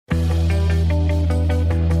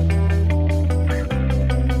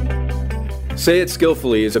Say It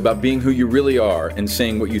Skillfully is about being who you really are and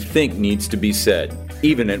saying what you think needs to be said,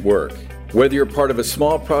 even at work. Whether you're part of a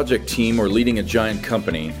small project team or leading a giant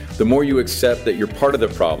company, the more you accept that you're part of the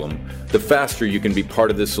problem, the faster you can be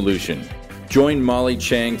part of the solution. Join Molly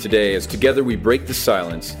Tschang today as together we break the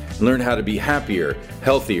silence and learn how to be happier,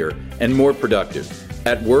 healthier, and more productive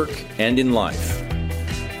at work and in life.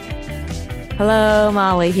 Hello,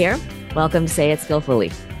 Molly here. Welcome to Say It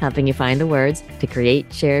Skillfully, helping you find the words to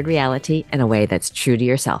create shared reality in a way that's true to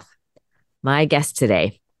yourself. My guest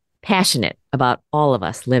today, passionate about all of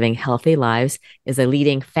us living healthy lives, is a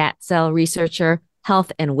leading fat cell researcher,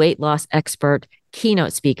 health and weight loss expert,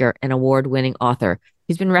 keynote speaker, and award-winning author.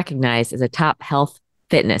 He's been recognized as a top health,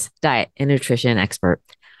 fitness, diet, and nutrition expert.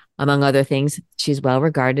 Among other things, she's well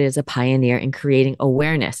regarded as a pioneer in creating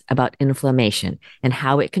awareness about inflammation and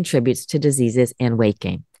how it contributes to diseases and weight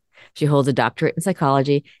gain. She holds a doctorate in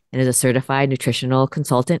psychology and is a certified nutritional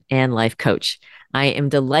consultant and life coach. I am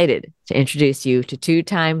delighted to introduce you to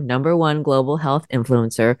two-time #1 global health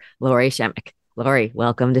influencer, Lori Shemek. Lori,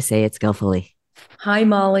 welcome to Say It Skillfully. Hi,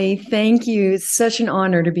 Molly. Thank you. It's such an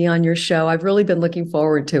honor to be on your show. I've really been looking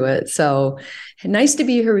forward to it. So nice to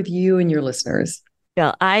be here with you and your listeners.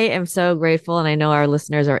 Well, I am so grateful, and I know our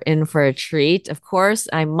listeners are in for a treat. Of course,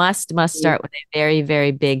 I must start with a very,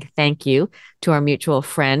 very big thank you to our mutual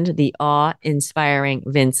friend, the awe-inspiring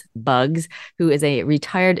Vince Buggs, who is a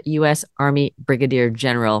retired U.S. Army Brigadier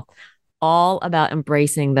General, all about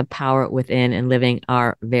embracing the power within and living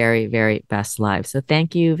our very, very best lives. So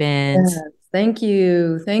thank you, Vince. Yes, thank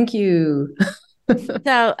you. Thank you.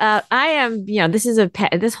 So I am,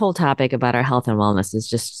 this whole topic about our health and wellness is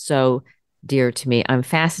just so dear to me. I'm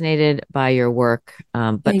fascinated by your work.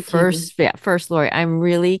 But first, Lori, I'm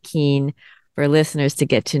really keen for listeners to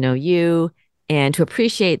get to know you and to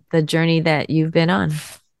appreciate the journey that you've been on.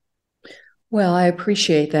 Well, I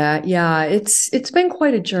appreciate that. Yeah, it's been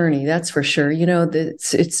quite a journey, that's for sure. You know,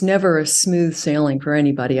 it's never a smooth sailing for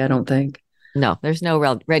anybody, I don't think. No, there's no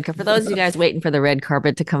red carpet. For those of you guys waiting for the red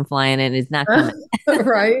carpet to come flying in, it's not coming.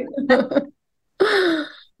 Right?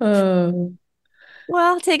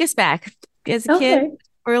 Well, take us back. As a kid,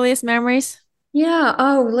 earliest memories? Yeah.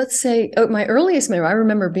 Oh, let's say my earliest memory, I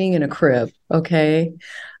remember being in a crib. Okay.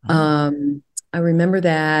 I remember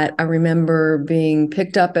that. I remember being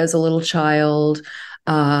picked up as a little child.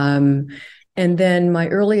 And then my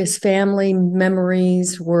earliest family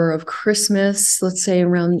memories were of Christmas, let's say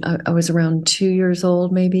I was around 2 years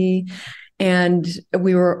old, maybe. And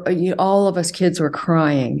we were, all of us kids were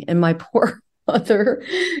crying, and my poor mother,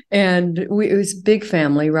 and it was a big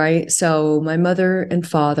family, right? So my mother and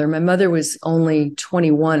father, my mother was only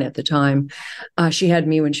 21 at the time. She had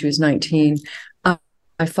me when she was 19.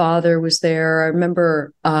 My father was there. I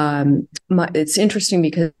remember, it's interesting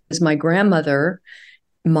because my grandmother,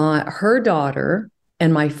 her daughter,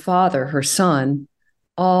 and my father, her son,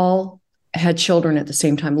 all had children at the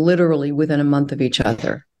same time, literally within a month of each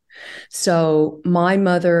other. So my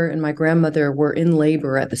mother and my grandmother were in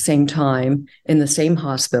labor at the same time in the same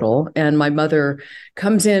hospital. And my mother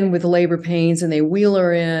comes in with labor pains, and they wheel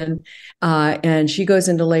her in, and she goes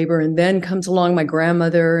into labor, and then comes along my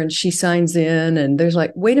grandmother, and she signs in, and there's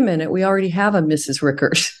like, wait a minute, we already have a Mrs.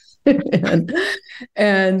 Rickers.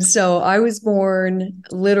 and so I was born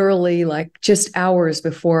literally like just hours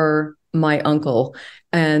before my uncle.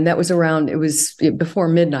 And that was it was before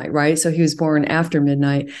midnight, right? So he was born after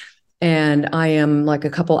midnight. And I am like a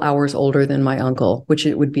couple hours older than my uncle, which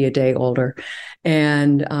it would be a day older.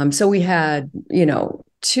 And so we had,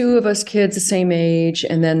 two of us kids the same age.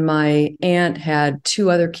 And then my aunt had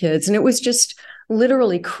two other kids. And it was just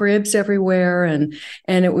literally cribs everywhere. And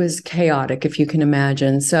it was chaotic, if you can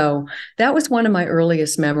imagine. So that was one of my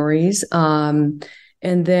earliest memories.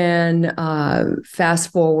 And then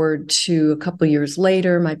fast forward to a couple of years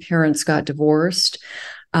later, my parents got divorced,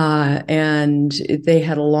 and they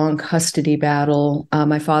had a long custody battle.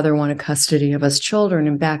 My father wanted custody of us children.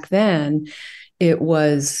 And back then, it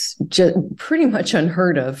was just pretty much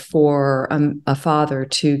unheard of for a father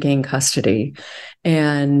to gain custody.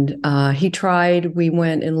 And he tried. We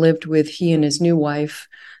went and lived with he and his new wife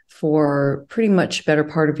for pretty much better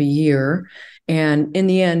part of a year. And in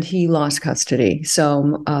the end, he lost custody,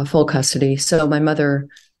 so full custody. So my mother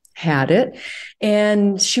had it,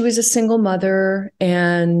 and she was a single mother,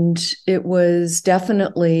 and it was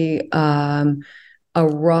definitely a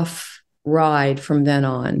rough ride from then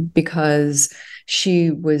on, because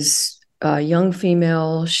she was a young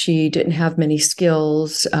female. She didn't have many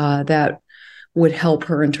skills that would help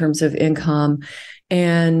her in terms of income.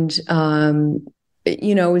 And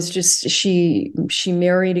it was just she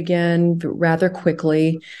married again rather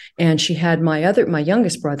quickly, and she had my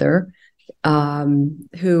youngest brother,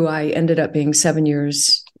 who I ended up being 7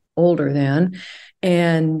 years older than.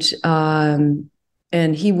 And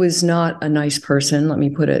he was not a nice person. Let me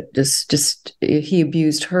put it just he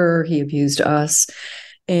abused her, he abused us.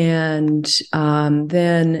 And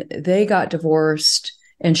then they got divorced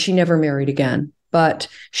and she never married again. But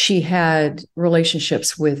she had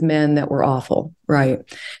relationships with men that were awful, right?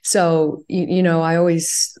 So, I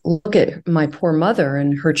always look at my poor mother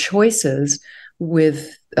and her choices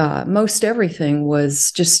with most everything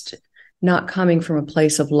was just not coming from a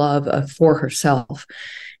place of love for herself.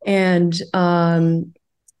 And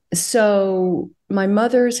so my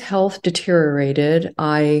mother's health deteriorated.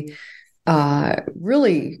 I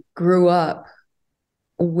really grew up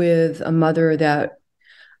with a mother that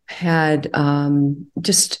had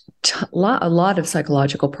just a lot of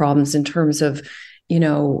psychological problems in terms of,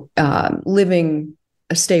 living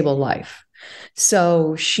a stable life.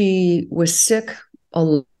 So she was sick a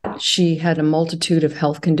lot. She had a multitude of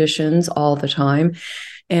health conditions all the time,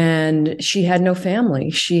 and she had no family.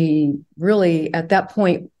 She really, at that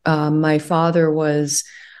point, my father was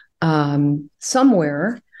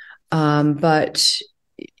somewhere, but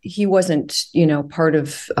he wasn't, part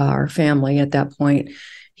of our family at that point.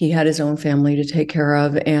 He had his own family to take care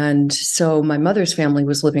of. And so my mother's family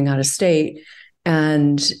was living out of state.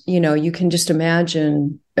 And, you can just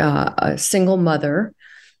imagine a single mother,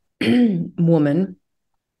 woman,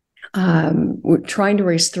 trying to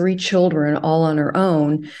raise 3 children all on her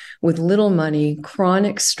own with little money,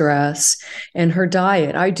 chronic stress, and her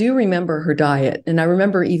diet. I do remember her diet. And I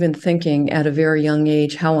remember even thinking at a very young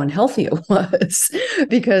age how unhealthy it was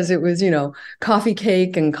because it was, coffee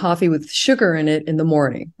cake and coffee with sugar in it in the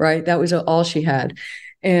morning, right? That was all she had.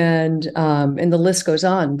 And the list goes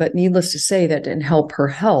on, but needless to say, that didn't help her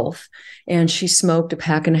health. And she smoked a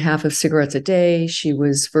pack and a half of cigarettes a day. She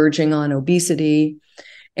was verging on obesity.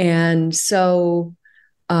 And so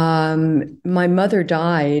my mother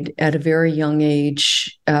died at a very young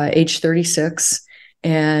age, age 36,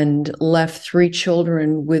 and left 3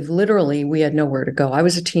 children with literally, we had nowhere to go. I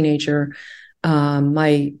was a teenager.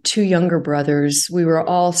 My 2 younger brothers, we were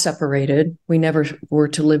all separated. We never were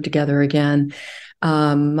to live together again.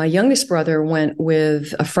 My youngest brother went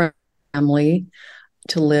with a friend family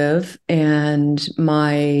to live, and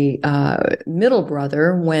my middle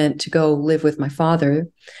brother went to go live with my father,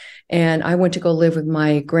 and I went to go live with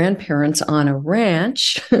my grandparents on a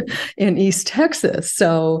ranch in East Texas.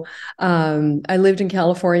 So I lived in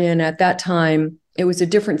California, and at that time it was a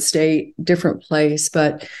different state, different place,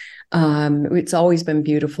 but it's always been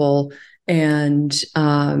beautiful, and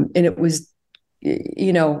it was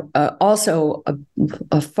also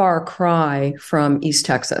a far cry from East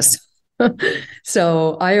Texas.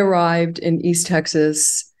 So I arrived in East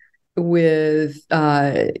Texas with,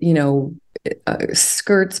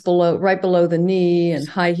 skirts right below the knee and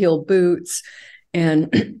high heel boots.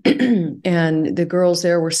 And, and the girls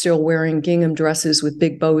there were still wearing gingham dresses with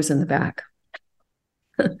big bows in the back.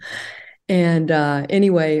 And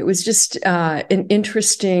anyway, it was just an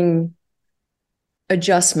interesting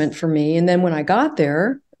adjustment for me. And then when I got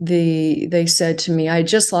there, they said to me, I had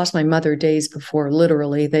just lost my mother days before,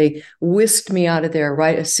 literally. They whisked me out of there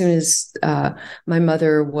right as soon as my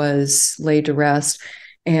mother was laid to rest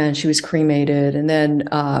and she was cremated. And then,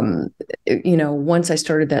 once I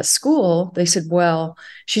started that school, they said, well,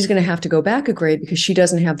 she's going to have to go back a grade because she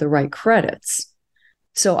doesn't have the right credits.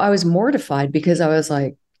 So I was mortified because I was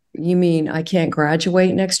like, you mean I can't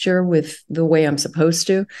graduate next year with the way I'm supposed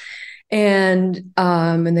to? And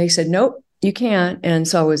they said, nope, you can't. And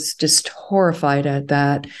so I was just horrified at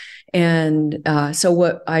that. And so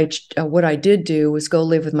what I did do was go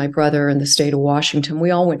live with my brother in the state of Washington.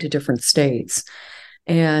 We all went to different states.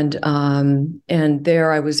 And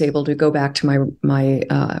there I was able to go back to my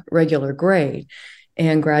regular grade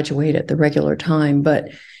and graduate at the regular time. But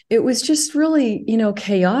it was just really,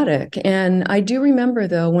 chaotic. And I do remember,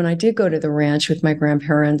 though, when I did go to the ranch with my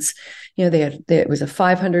grandparents, it was a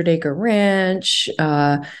 500-acre ranch,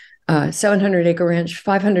 700-acre ranch,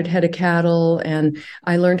 500 head of cattle. And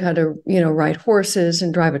I learned how to, ride horses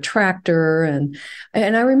and drive a tractor. And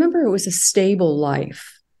I remember it was a stable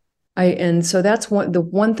life. And so that's the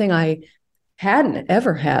one thing I hadn't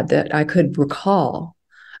ever had that I could recall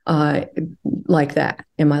like that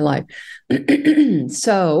in my life.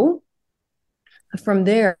 So from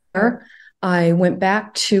there, I went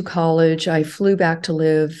back to college. I flew back to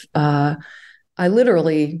live. I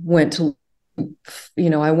literally went to,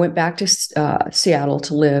 I went back to Seattle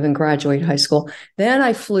to live and graduate high school. Then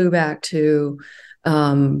I flew back to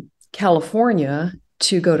California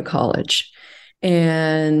to go to college.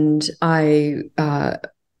 And I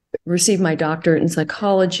received my doctorate in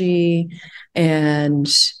psychology. And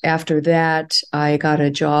after that, I got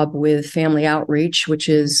a job with Family Outreach, which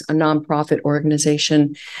is a nonprofit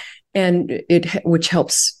organization, and which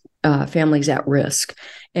helps families at risk.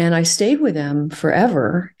 And I stayed with them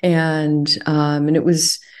forever, and it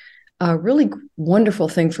was a really wonderful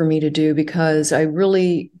thing for me to do, because I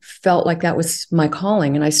really felt like that was my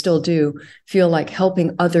calling, and I still do feel like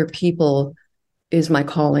helping other people is my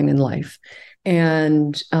calling in life.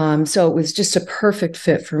 And so it was just a perfect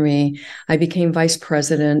fit for me. I became vice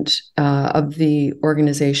president of the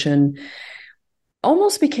organization,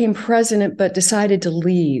 almost became president, but decided to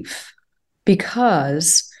leave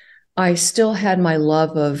because I still had my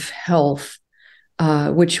love of health,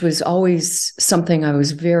 which was always something I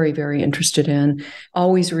was very, very interested in,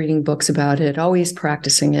 always reading books about it, always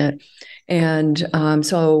practicing it. And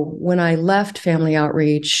so when I left Family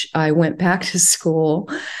Outreach, I went back to school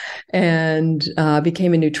and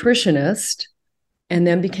became a nutritionist, and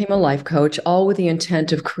then became a life coach, all with the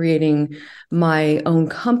intent of creating my own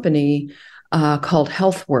company called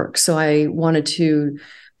HealthWorks. So I wanted to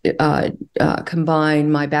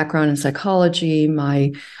combine my background in psychology,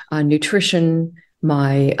 my nutrition,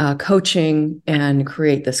 my coaching, and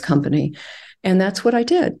create this company. And that's what I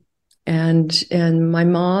did. And my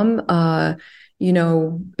mom,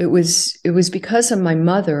 it was because of my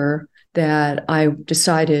mother that I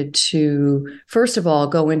decided to, first of all,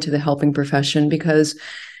 go into the helping profession, because,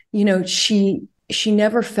 she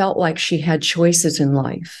never felt like she had choices in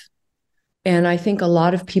life. And I think a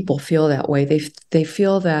lot of people feel that way. They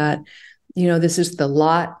feel that, this is the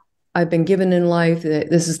lot I've been given in life, that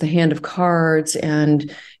this is the hand of cards,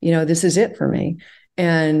 and, this is it for me.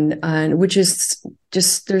 And which is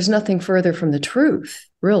just, there's nothing further from the truth,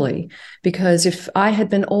 really, because if I had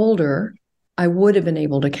been older, I would have been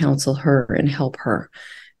able to counsel her and help her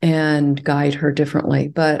and guide her differently,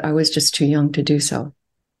 but I was just too young to do so.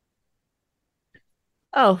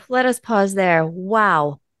 Oh, let us pause there.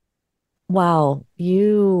 Wow. Wow.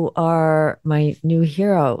 You are my new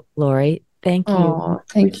hero, Lori. Thank you Oh, for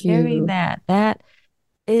thank sharing you. that. That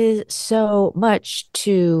is so much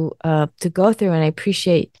to go through. And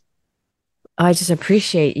I just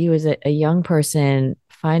appreciate you as a young person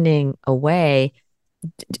finding a way.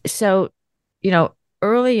 So, you know,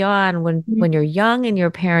 early on when you're young and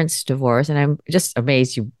your parents divorce, and I'm just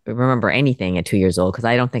amazed you remember anything at 2 years old, because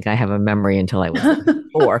I don't think I have a memory until I was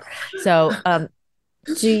 4. So,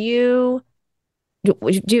 do you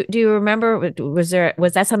do you remember, was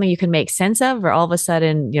that something you can make sense of, or all of a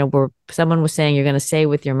sudden, where someone was saying you're going to stay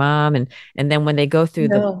with your mom, and then when they go through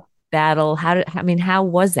the No, battle, how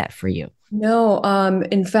was that for you? no.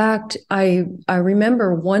 In fact, I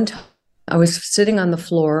remember one time I was sitting on the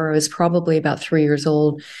floor. I was probably about 3 years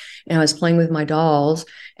old, and I was playing with my dolls,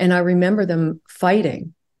 and I remember them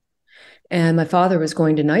fighting. And my father was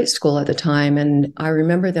going to night school at the time, and I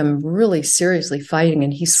remember them really seriously fighting.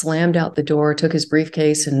 And he slammed out the door, took his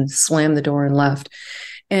briefcase, and slammed the door and left.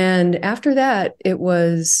 And after that, it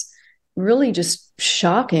was really just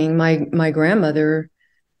shocking. My grandmother,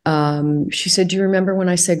 she said, "Do you remember when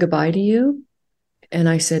I said goodbye to you?" And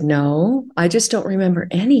I said, "No, I just don't remember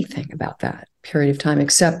anything about that period of time,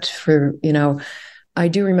 except for, I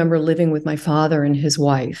do remember living with my father and his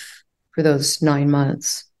wife for those 9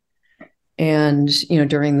 months, and,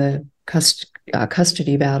 during the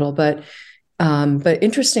custody battle. But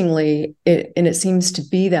interestingly, it seems to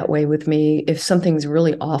be that way with me. If something's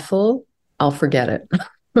really awful, I'll forget it.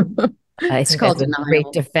 I It's think called that's a great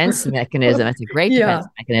denial. defense mechanism. That's a great Yeah. defense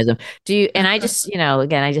mechanism. And I just,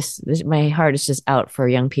 again, my heart is just out for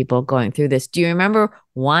young people going through this. Do you remember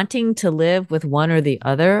wanting to live with one or the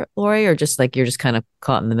other, Lori, or just like you're just kind of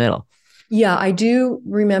caught in the middle? Yeah, I do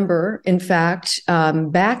remember. In fact,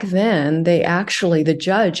 back then, the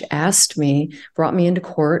judge asked me, brought me into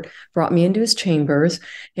court, brought me into his chambers,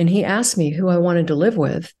 and he asked me who I wanted to live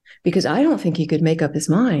with, because I don't think he could make up his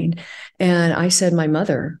mind. And I said, my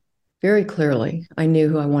mother, very clearly. I knew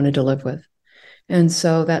who I wanted to live with. And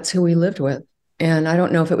so that's who we lived with. And I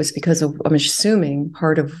don't know if it was because of, I'm assuming,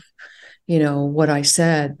 part of, what I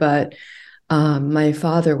said, but my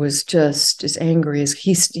father was just as angry as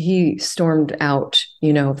he stormed out,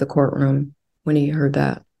 of the courtroom when he heard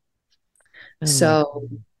that. Oh my So,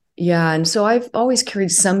 yeah. And so I've always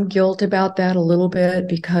carried some guilt about that a little bit,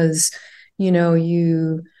 because,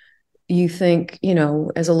 you think,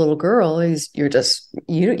 as a little girl, you're just,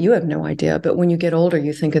 you have no idea. But when you get older,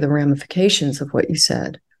 you think of the ramifications of what you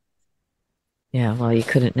said. Yeah, well, you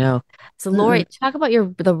couldn't know. So, Mm-mm. Lori, talk about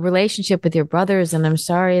the relationship with your brothers, and I'm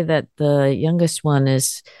sorry that the youngest one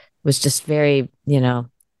was just very,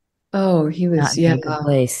 Oh, he not was, in yeah. a good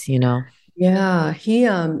place. Yeah,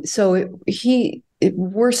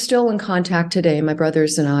 we're still in contact today. My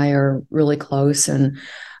brothers and I are really close, and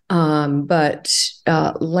but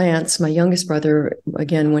Lance, my youngest brother,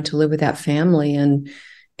 again went to live with that family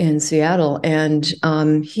in Seattle,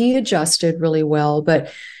 and he adjusted really well.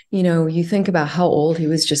 But you think about how old he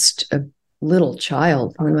was, just a little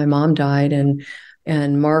child when my mom died,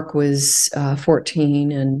 and Mark was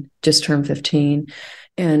 14 and just turned 15.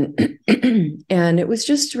 And and it was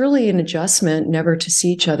just really an adjustment never to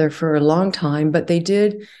see each other for a long time, but they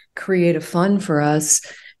did create a fund for us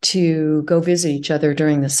to go visit each other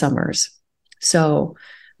during the summers. So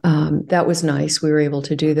that was nice. We were able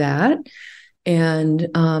to do that. And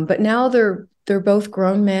but now they're both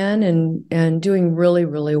grown men and doing really,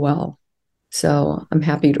 really well. So I'm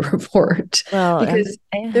happy to report, because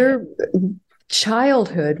their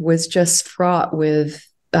childhood was just fraught with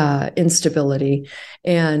instability.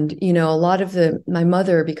 And a lot of my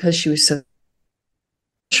mother, because she was so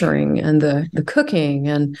nurturing, and the cooking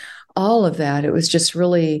and all of that, it was just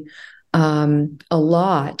really a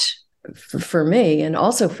lot for me, and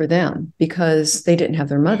also for them, because they didn't have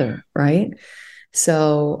their mother, right?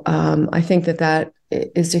 So I think that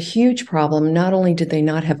is a huge problem. Not only did they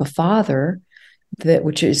not have a father,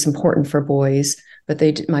 which is important for boys, but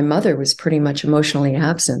my mother was pretty much emotionally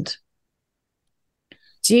absent.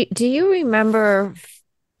 Do you remember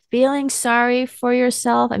feeling sorry for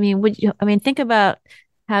yourself? I mean, think about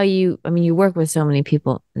how you work with so many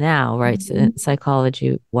people now, right? Mm-hmm.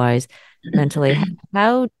 Psychology wise, mentally.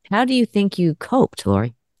 How do you think you coped,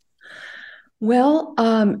 Lori? Well,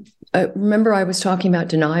 remember I was talking about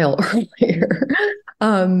denial earlier.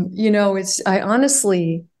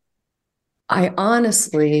 I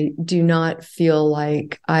honestly do not feel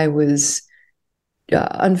like I was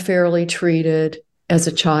unfairly treated as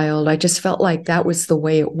a child. I just felt like that was the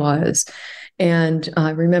way it was. And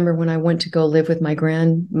I remember when I went to go live with my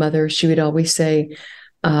grandmother, she would always say,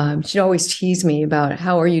 she'd always tease me about,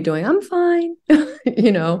 how are you doing? I'm fine,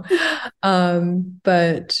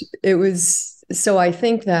 but it was, so I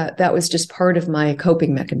think that was just part of my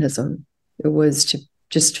coping mechanism. It was to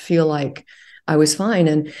just feel like I was fine.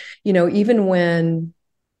 And, even when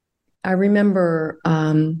I remember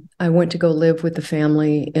I went to go live with the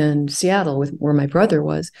family in Seattle where my brother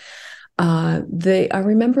was. I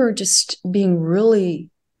remember just being really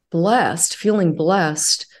blessed, feeling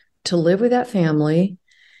blessed to live with that family.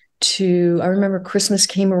 I remember Christmas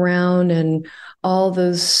came around and all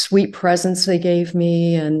those sweet presents they gave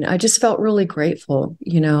me, and I just felt really grateful,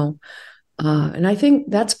 and I think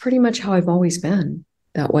that's pretty much how I've always been,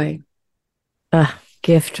 that way. A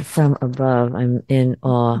gift from above. I'm in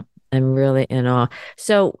awe. I'm really in awe.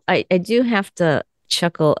 So I do have to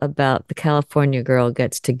chuckle about the California girl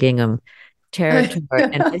gets to gingham territory.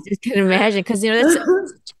 And I just can imagine, because, that's such a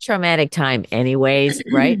traumatic time anyways,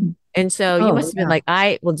 right? And so you must have been like,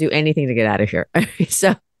 I will do anything to get out of here.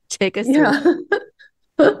 So take us through.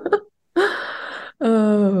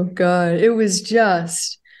 Oh God. It was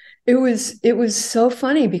so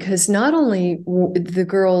funny, because not only the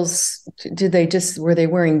girls were they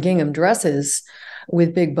wearing gingham dresses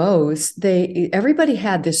with big bows, everybody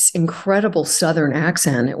had this incredible Southern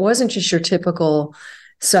accent. It wasn't just your typical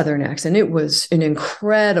Southern accent. It was an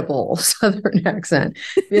incredible Southern accent,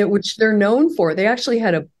 which they're known for. They actually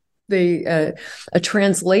had a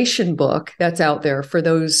translation book that's out there for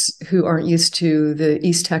those who aren't used to the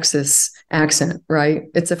East Texas accent, right?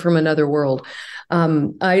 It's from another world.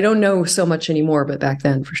 I don't know so much anymore, but back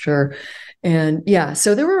then for sure. And yeah,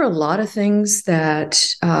 so there were a lot of things that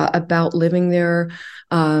about living there.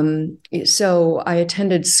 So I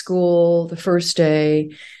attended school the first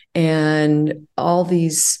day, and all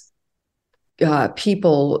these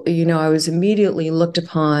people, I was immediately looked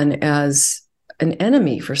upon as an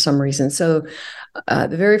enemy for some reason. So the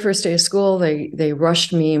very first day of school, they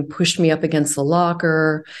rushed me and pushed me up against the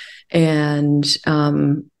locker, and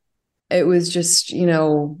it was just,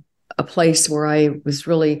 a place where I was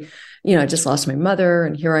really, I just lost my mother,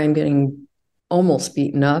 and here I am getting almost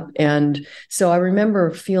beaten up. And so I remember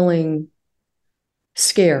feeling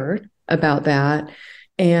scared about that.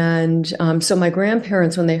 And so my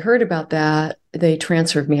grandparents, when they heard about that, they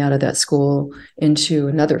transferred me out of that school into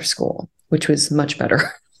another school, which was much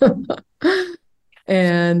better.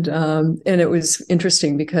 And it was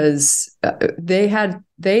interesting because they had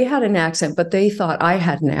an accent, but they thought I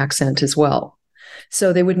had an accent as well.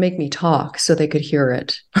 So they would make me talk so they could hear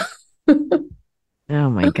it. Oh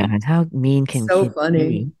my God, how mean can So kids funny.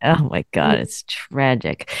 be? Oh my God, it's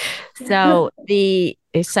tragic. So the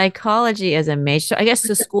psychology as a major, so I guess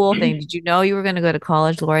the school thing, did you know you were going to go to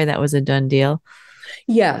college, Lori? That was a done deal?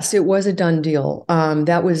 Yes, it was a done deal.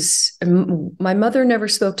 My mother never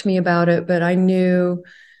spoke to me about it, but I knew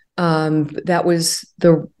that was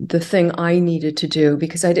the thing I needed to do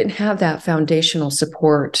because I didn't have that foundational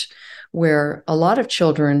support where a lot of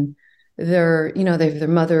children, they have their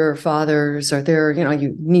mother or fathers, or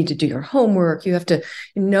you need to do your homework. You have to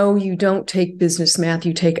know you don't take business math,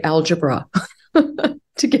 you take algebra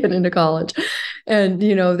to get into college. And,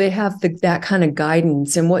 they have that kind of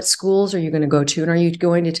guidance. And what schools are you going to go to? And are you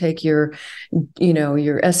going to take your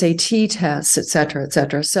SAT tests, et cetera, et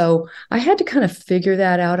cetera. So I had to kind of figure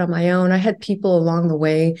that out on my own. I had people along the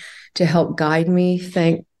way to help guide me.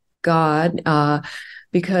 Thank God.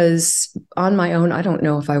 Because on my own, I don't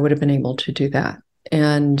know if I would have been able to do that.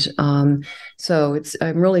 And so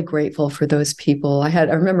I'm really grateful for those people. I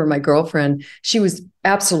remember my girlfriend, she was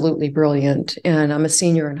absolutely brilliant, and I'm a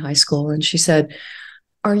senior in high school. And she said,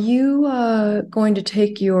 "Are you going to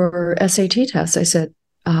take your SAT test?" I said,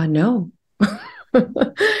 "No."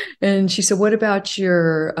 And she said, "What about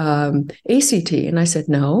your ACT?" And I said,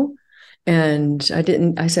 "No." And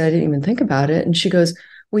I said, "I didn't even think about it." And she goes,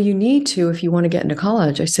 "Well, you need to if you want to get into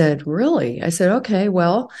college." I said, "Really?" I said, "Okay,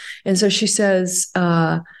 well." And so she says,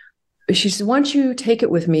 "Why don't you take it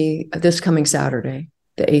with me this coming Saturday,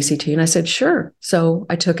 the ACT?" And I said, "Sure." So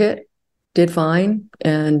I took it, did fine,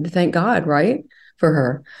 and thank God, right, for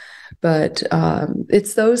her. But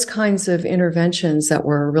it's those kinds of interventions that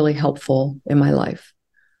were really helpful in my life.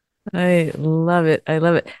 I love it. I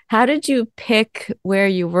love it. How did you pick where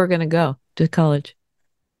you were going to go to college?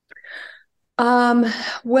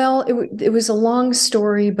 Well, it was a long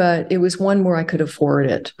story, but it was one where I could afford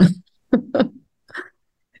it.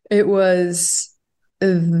 It was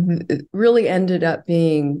it really ended up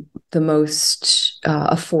being the most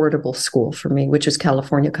affordable school for me, which is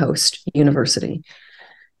California Coast University.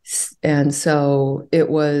 And so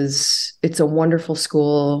it's a wonderful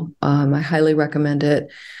school. I highly recommend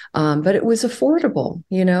it. But it was affordable.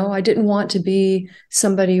 I didn't want to be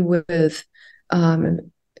somebody with,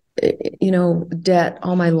 debt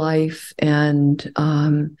all my life. And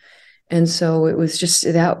so it was just,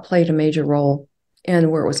 that played a major role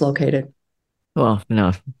and where it was located. Well,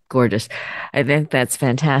 no, gorgeous. I think that's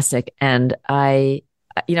fantastic. And I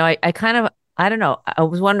kind of, I don't know, I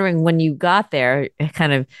was wondering when you got there,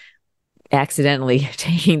 kind of accidentally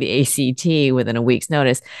taking the ACT within a week's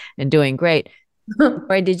notice and doing great.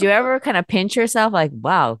 Right. Did you ever kind of pinch yourself like,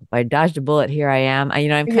 wow, I dodged a bullet, here I am.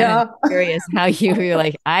 I'm kind of Yeah. curious how you're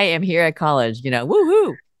like, I am here at college,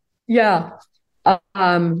 woohoo. Yeah.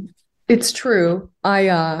 It's true.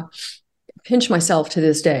 I pinch myself to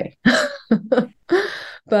this day.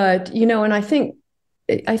 But, and I think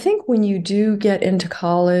when you do get into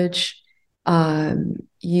college,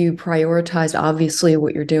 you prioritize obviously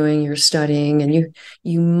what you're doing, you're studying, and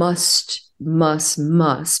you must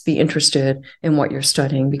be interested in what you're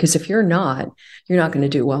studying, because if you're not going to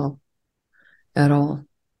do well at all.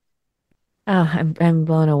 Oh, I'm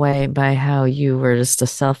blown away by how you were just a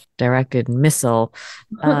self-directed missile,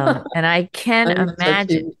 and I can I'm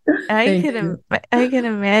imagine. Thank you. I can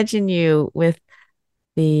imagine you with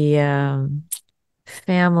the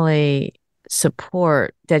family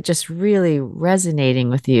support that just really resonating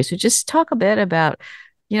with you. So just talk a bit about,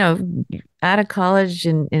 you know, out of college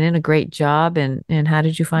and in a great job, and how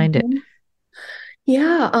did you find it? Mhm.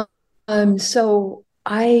 Yeah. So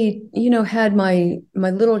I, had my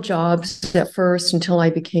little jobs at first until I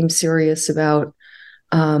became serious about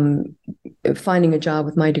um, finding a job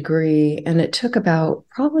with my degree. And it took about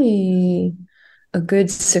probably a good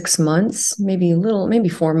 6 months, maybe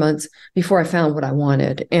 4 months before I found what I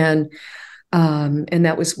wanted. And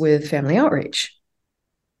that was with family outreach.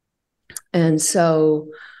 And so,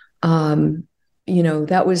 um,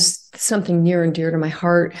 that was something near and dear to my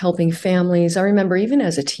heart, helping families. I remember even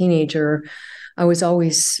as a teenager, I was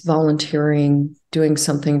always volunteering, doing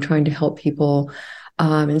something, trying to help people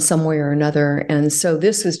in some way or another. And so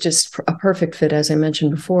this was just a perfect fit, as I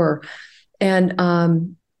mentioned before. And,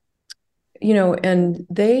 and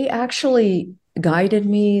they actually guided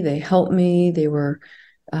me, they helped me, they were,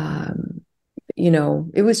 um,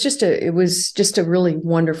 it was just a really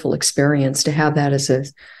wonderful experience to have that as a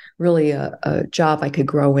job I could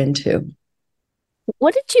grow into.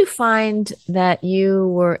 What did you find that you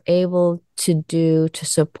were able to do to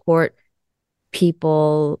support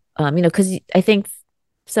people? Because I think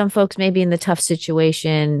some folks may be in the tough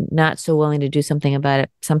situation, not so willing to do something about it.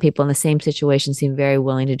 Some people in the same situation seem very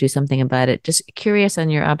willing to do something about it. Just curious on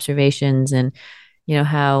your observations and,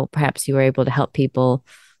 how perhaps you were able to help people,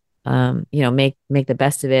 make the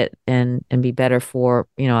best of it and be better for,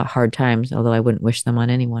 hard times, although I wouldn't wish them on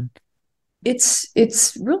anyone.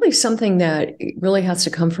 it's really something that really has to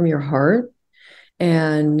come from your heart.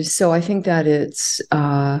 And so I think that it's,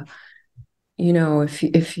 if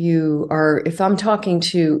I'm talking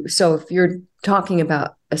to, so if you're talking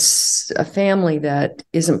about a family that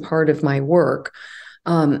isn't part of my work,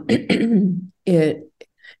 I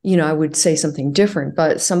would say something different.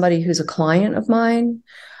 But somebody who's a client of mine,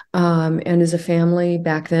 and as a family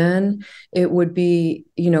back then, it would be,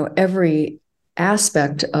 every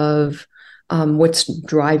aspect of what's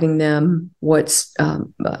driving them, what are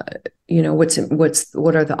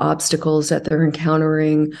the obstacles that they're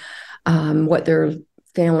encountering, what their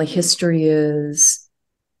family history is.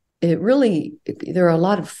 There are a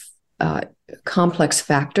lot of complex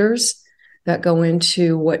factors that go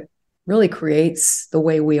into what really creates the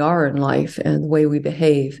way we are in life and the way we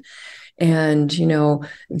behave. And,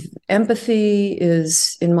 empathy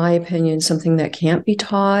is, in my opinion, something that can't be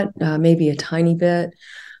taught, maybe a tiny bit.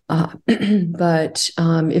 But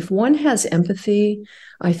if one has empathy,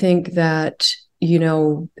 I think that,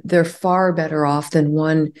 they're far better off than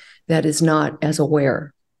one that is not as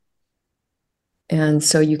aware. And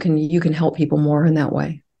so you can help people more in that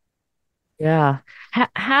way. Yeah.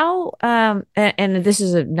 How and this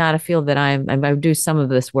is not a field that I do some of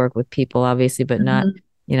this work with people, obviously, but not,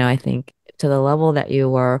 I think to the level that you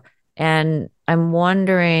were. And I'm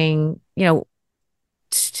wondering, to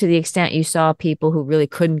the extent you saw people who really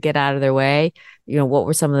couldn't get out of their way, what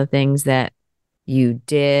were some of the things that you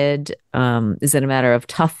did? Is it a matter of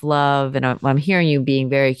tough love? And I'm hearing you being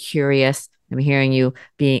very curious. I'm hearing you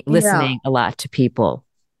listening a lot to people.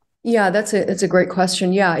 Yeah, it's a great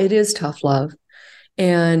question. Yeah, it is tough love.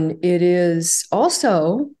 And it is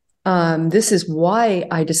also, this is why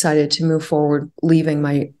I decided to move forward, leaving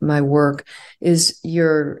my work, is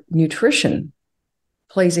your nutrition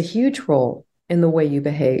plays a huge role in the way you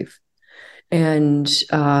behave and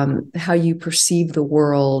how you perceive the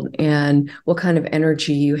world and what kind of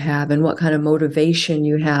energy you have and what kind of motivation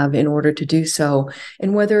you have in order to do so,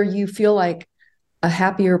 and whether you feel like a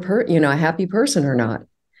happy person or not.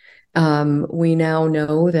 We now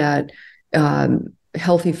know that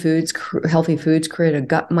healthy foods create a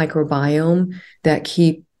gut microbiome that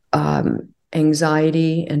keep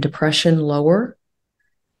anxiety and depression lower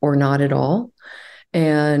or not at all.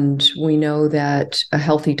 And we know that a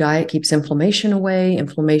healthy diet keeps inflammation away.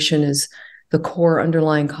 Inflammation is the core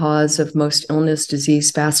underlying cause of most illness, disease,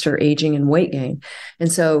 faster aging, and weight gain. And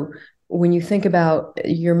so when you think about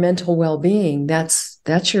your mental well-being, that's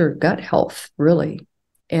your gut health, really,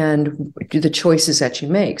 and the choices that you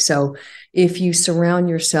make. So if you surround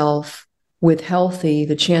yourself with healthy,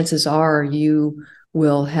 the chances are you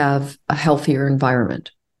will have a healthier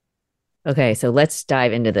environment. Okay, so let's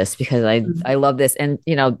dive into this because I love this. And,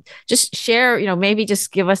 just share, maybe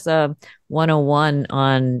just give us a 101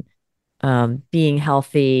 on being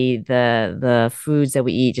healthy, the foods that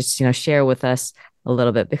we eat, just, share with us a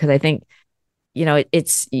little bit, because I think,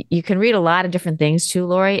 you can read a lot of different things too,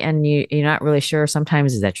 Lori, and you're not really sure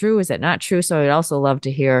sometimes, is that true? Is that not true? So I'd also love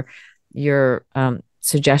to hear your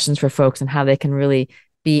suggestions for folks and how they can really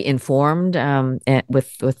be informed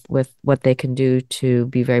with what they can do to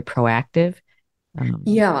be very proactive.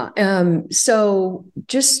 So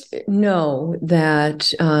just know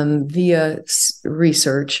that via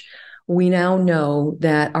research, we now know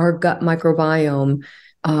that our gut microbiome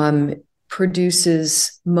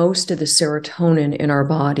produces most of the serotonin in our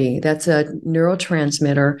body. That's a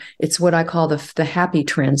neurotransmitter. It's what I call the happy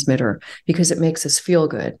transmitter, because it makes us feel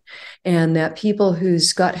good. And that people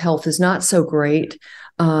whose gut health is not so great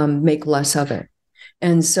make less of it.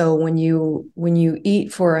 And so when you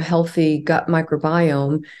eat for a healthy gut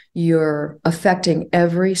microbiome, you're affecting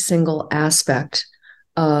every single aspect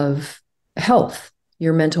of health,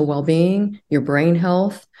 your mental well-being, your brain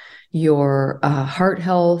health, your heart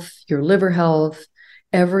health, your liver health,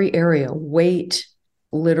 every area. Weight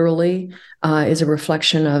literally is a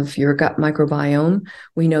reflection of your gut microbiome.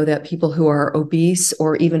 We know that people who are obese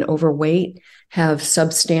or even overweight have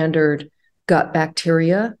substandard gut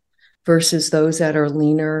bacteria versus those that are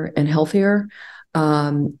leaner and healthier.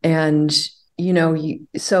 So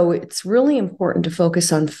it's really important to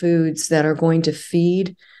focus on foods that are going to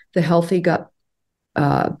feed the healthy gut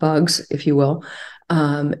bugs, if you will,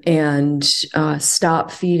 and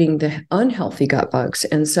stop feeding the unhealthy gut bugs.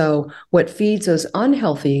 And so what feeds those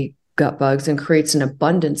unhealthy gut bugs and creates an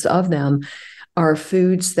abundance of them are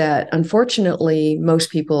foods that unfortunately most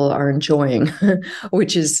people are enjoying,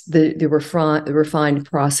 which is the refined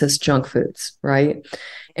processed junk foods, right?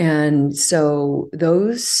 And so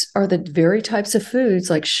those are the very types of foods,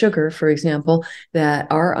 like sugar, for example, that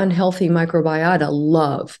our unhealthy microbiota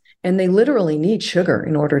love. and they literally need sugar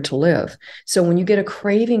in order to live. So when you get a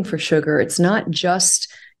craving for sugar, it's not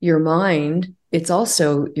just your mind, it's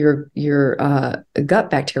also your gut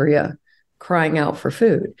bacteria crying out for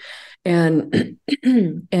food. And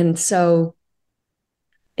and so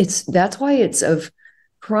that's why it's of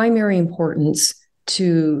primary importance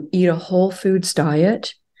to eat a whole foods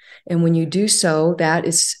diet. And when you do so, that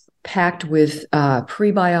is packed with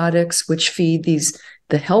prebiotics, which feed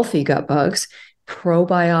the healthy gut bugs,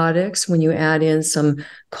 probiotics when you add in some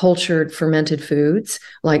cultured fermented foods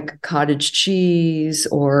like cottage cheese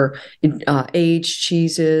or aged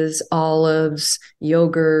cheeses, olives,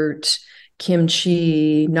 yogurt,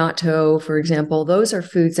 kimchi, natto, for example. Those are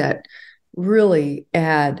foods that really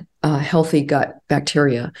add healthy gut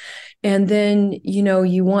bacteria. And then,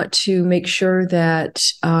 you want to make sure that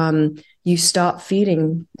you stop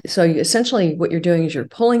feeding. So essentially what you're doing is you're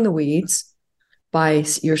pulling the weeds by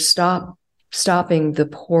stopping the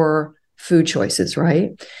poor food choices,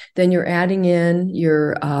 right? Then you're adding in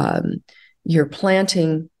you're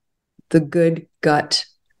planting the good gut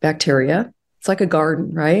bacteria. It's like a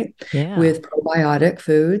garden, right? Yeah. With probiotic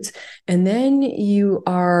foods. And then you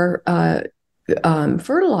are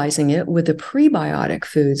fertilizing it with the prebiotic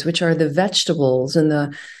foods, which are the vegetables and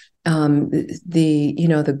the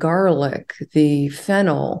garlic, the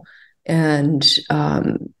fennel, and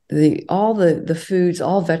all the foods.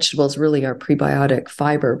 All vegetables really are prebiotic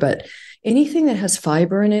fiber, but anything that has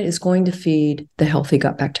fiber in it is going to feed the healthy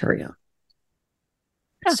gut bacteria.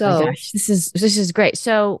 Oh my gosh, this is great.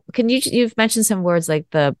 So you've mentioned some words like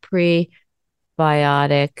the prebiotic,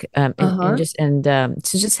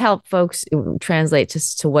 to just help folks translate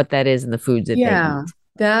to what that is in the foods that they eat.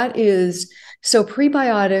 That is, so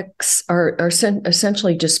prebiotics are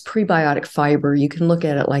essentially just prebiotic fiber. You can look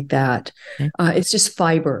at it like that. Okay. It's just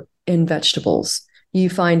fiber in vegetables.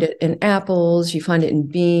 You find it in apples, you find it in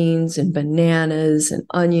beans and bananas and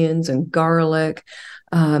onions and garlic.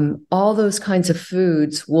 All those kinds of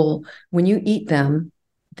foods when you eat them,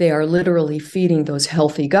 they are literally feeding those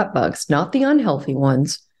healthy gut bugs, not the unhealthy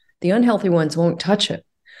ones. The unhealthy ones won't touch it,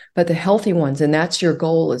 but the healthy ones. And that's your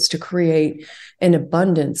goal, is to create an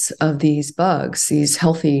abundance of these bugs, these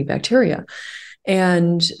healthy bacteria.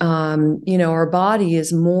 And, our body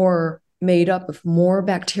is made up of more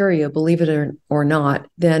bacteria, believe it or not,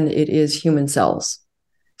 than it is human cells.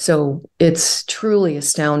 So it's truly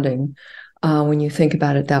astounding when you think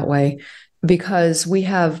about it that way, because we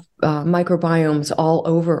have microbiomes all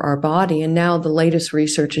over our body. And now the latest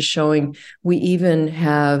research is showing we even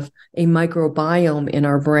have a microbiome in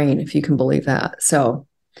our brain, if you can believe that. So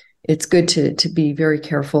it's good to be very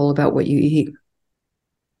careful about what you eat.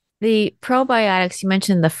 The probiotics, you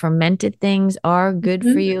mentioned the fermented things are good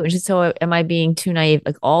for you. So am I being too naive?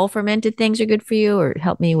 Like all fermented things are good for you, or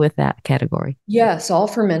help me with that category? Yes, all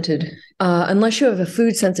fermented, unless you have a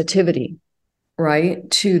food sensitivity, right,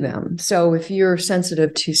 to them. So if you're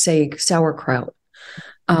sensitive to, say, sauerkraut,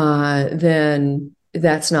 then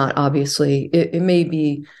that's not, obviously, it may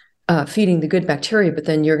be feeding the good bacteria, but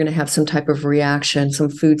then you're going to have some type of reaction,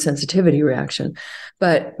 some food sensitivity reaction.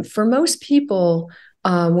 But for most people,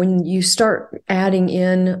 when you start adding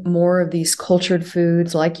in more of these cultured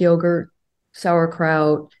foods like yogurt,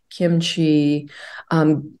 sauerkraut, kimchi,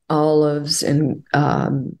 olives, and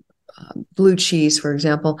blue cheese, for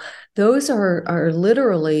example, those are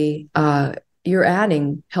literally, you're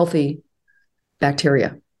adding healthy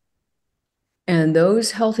bacteria. And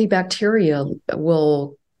those healthy bacteria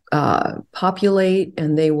will populate,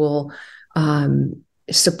 and they will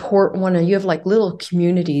support you have like little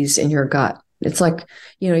communities in your gut. It's like,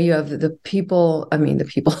 you have the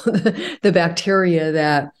bacteria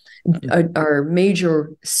that are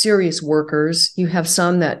major serious workers. You have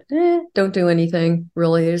some that don't do anything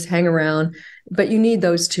really, they just hang around, but you need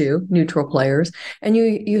those too, neutral players. And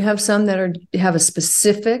you have some that have a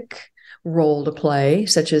specific role to play,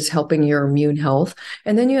 such as helping your immune health.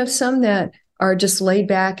 And then you have some that are just laid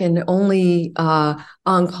back and only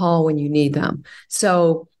on call when you need them.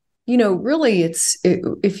 So, really,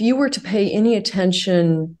 if you were to pay any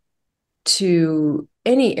attention to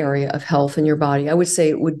any area of health in your body, I would say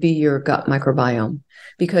it would be your gut microbiome,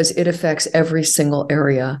 because it affects every single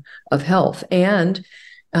area of health. And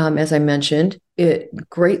as I mentioned, it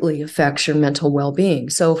greatly affects your mental well-being.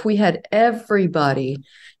 So if we had everybody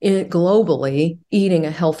globally eating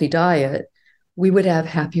a healthy diet, we would have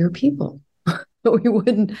happier people. We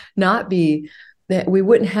wouldn't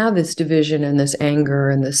have this division and this anger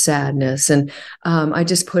and this sadness. And I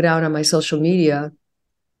just put out on my social media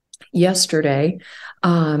yesterday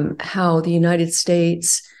how the United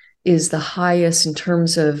States is the highest in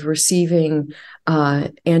terms of receiving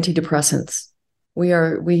antidepressants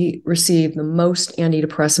We receive the most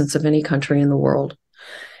antidepressants of any country in the world.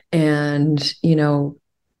 And,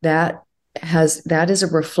 that is a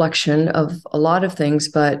reflection of a lot of things,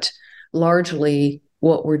 but largely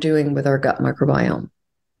what we're doing with our gut microbiome.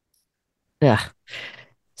 Yeah.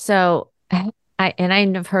 So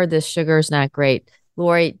I've heard this sugar is not great.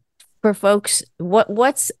 Lori, for folks,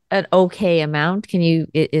 what's an okay amount?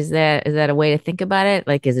 Is that a way to think about it?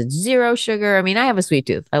 Like, is it zero sugar? I mean, I have a sweet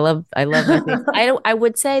tooth. I love my sweet. I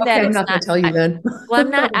would say Okay, that I'm it's not going to tell you then. well, I'm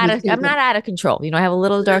not out of control. I have a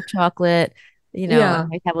little dark chocolate, I Yeah.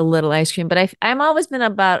 might have a little ice cream, but I'm always been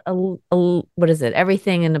about what is it?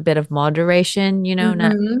 Everything in a bit of moderation, not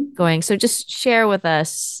Mhm. going. So just share with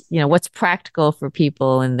us, what's practical for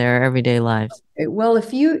people in their everyday lives. Well,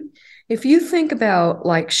 if you think about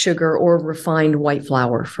like sugar or refined white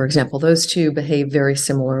flour, for example, those two behave very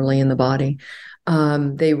similarly in the body.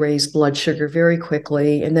 They raise blood sugar very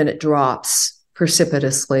quickly, and then it drops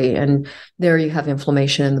precipitously, and there you have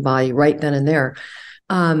inflammation in the body right then and there.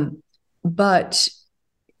 But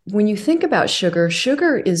when you think about sugar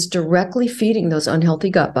is directly feeding those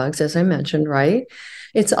unhealthy gut bugs, as I mentioned, right?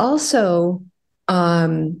 It's also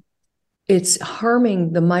it's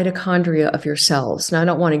harming the mitochondria of your cells. Now, I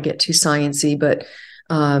don't want to get too sciencey, but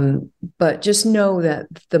just know that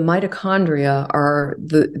the mitochondria are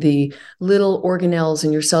the little organelles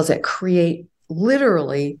in your cells that create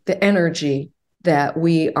literally the energy that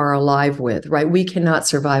we are alive with, right? We cannot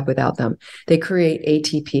survive without them. They create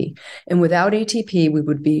ATP. And without ATP, we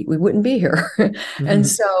wouldn't be here. Mm-hmm. And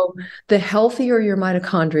so the healthier your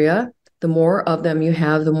mitochondria, the more of them you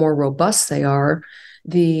have, the more robust they are,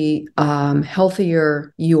 the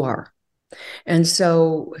healthier you are. And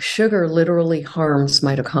so sugar literally harms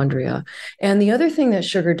mitochondria. And the other thing that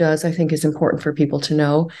sugar does, I think is important for people to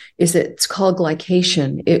know, is it's called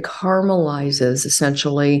glycation. It caramelizes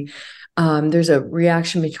essentially. There's a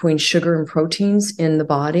reaction between sugar and proteins in the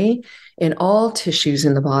body, in all tissues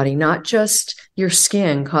in the body, not just your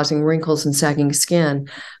skin causing wrinkles and sagging skin,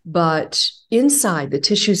 but inside the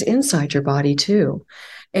tissues inside your body too.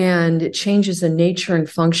 And it changes the nature and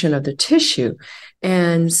function of the tissue.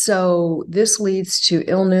 And so this leads to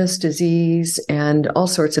illness, disease, and all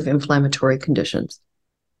sorts of inflammatory conditions.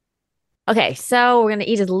 Okay, so we're going to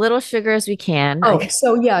eat as little sugar as we can.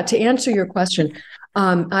 So yeah, to answer your question,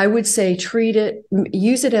 I would say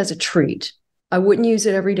use it as a treat. I wouldn't use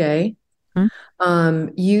it every day.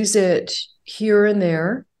 Use it here and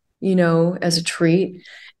there, as a treat.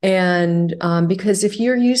 And because if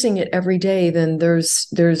you're using it every day, then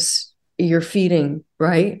you're feeding,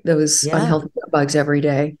 right, those unhealthy bugs every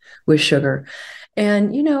day with sugar.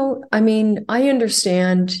 And, I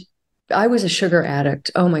understand. I was a sugar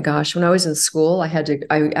addict. Oh my gosh. When I was in school,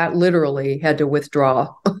 I literally had to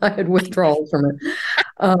withdraw. I had withdrawal from it.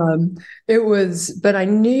 But I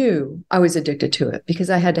knew I was addicted to it because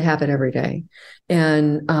I had to have it every day.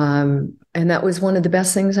 And that was one of the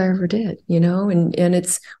best things I ever did, and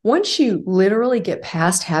it's once you literally get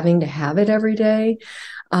past having to have it every day,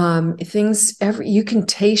 you can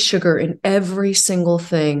taste sugar in every single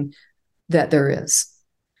thing that there is.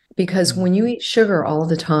 Because when you eat sugar all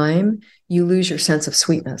the time, you lose your sense of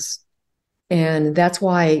sweetness. And that's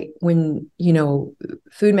why when,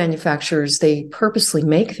 food manufacturers, they purposely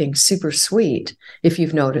make things super sweet, if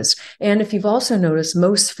you've noticed. And if you've also noticed,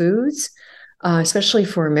 most foods, especially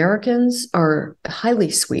for Americans, are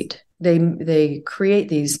highly sweet. They create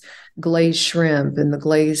these glazed shrimp and the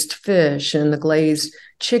glazed fish and the glazed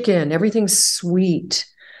chicken. Everything's sweet.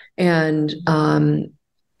 And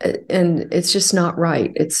it's just not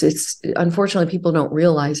right. It's unfortunately people don't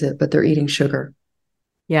realize it, but they're eating sugar.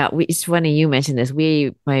 Yeah, it's funny you mentioned this.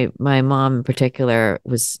 My mom in particular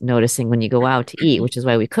was noticing when you go out to eat, which is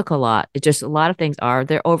why we cook a lot. It just a lot of things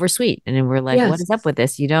they're oversweet, and then we're like, What is up with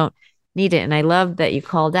this? You don't need it. And I love that you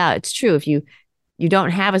called out. It's true. If you don't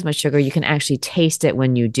have as much sugar, you can actually taste it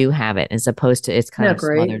when you do have it, as opposed to it's kind of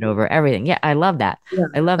smothered over everything. Yeah, I love that. Yeah,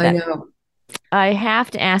 I love that. I know. I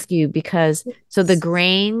have to ask you because the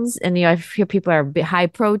grains and I hear people are high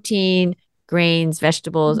protein grains,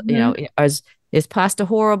 vegetables. Is pasta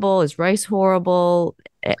horrible? Is rice horrible?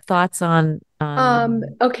 Thoughts on?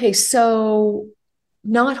 Okay, so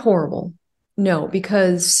not horrible, no,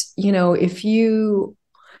 because if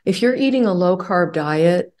you're eating a low carb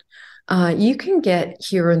diet, you can get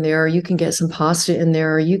here and there. You can get some pasta in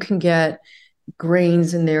there. You can get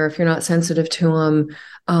grains in there if you're not sensitive to them.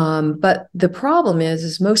 But the problem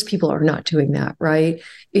is most people are not doing that, right?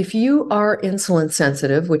 If you are insulin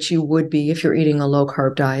sensitive, which you would be if you're eating a low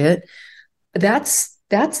carb diet, that's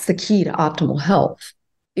the key to optimal health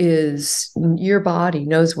is your body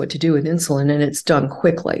knows what to do with insulin, and it's done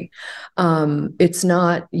quickly. It's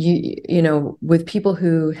not, with people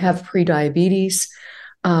who have prediabetes,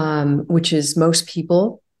 which is most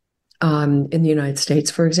people in the United States,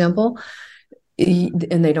 for example,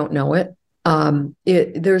 and they don't know it.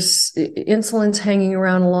 There's insulin's hanging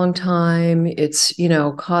around a long time. It's,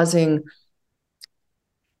 causing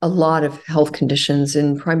a lot of health conditions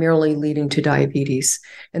and primarily leading to diabetes.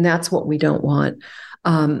 And that's what we don't want.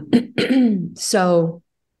 So,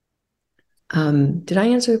 did I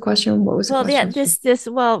answer the question? What was the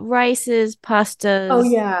question? Rices, pastas. Oh,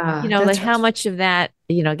 yeah. Like how much of that,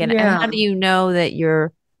 again, and how do you know that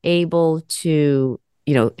you're able to,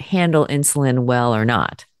 handle insulin well or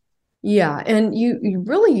not? Yeah. And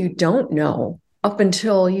you don't know up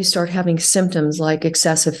until you start having symptoms like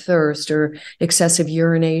excessive thirst or excessive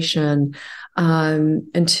urination.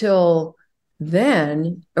 Until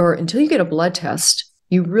then, or until you get a blood test,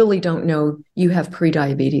 you really don't know you have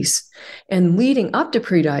prediabetes. And leading up to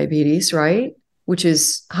prediabetes, right, which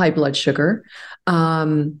is high blood sugar,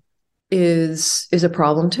 is a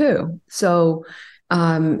problem too. So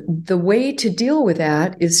the way to deal with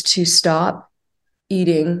that is to stop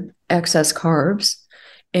eating excess carbs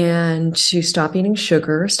and to stop eating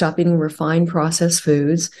sugar, stop eating refined processed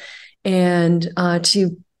foods, and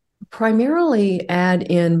to primarily add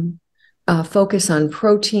in focus on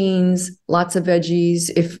proteins, lots of veggies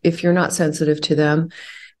if you're not sensitive to them,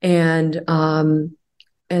 and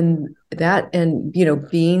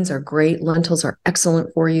beans are great. Lentils are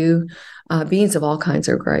excellent for you. Beans of all kinds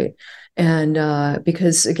are great, and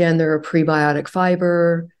because again they're a prebiotic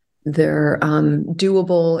fiber, they're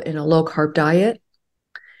doable in a low carb diet.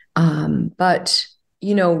 But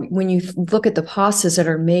when you look at the pastas that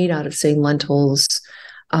are made out of, say, lentils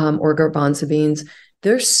or garbanzo beans,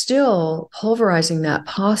 they're still pulverizing that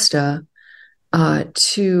pasta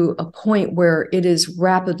to a point where it is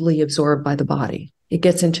rapidly absorbed by the body. It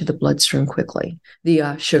gets into the bloodstream quickly.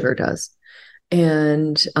 The sugar does.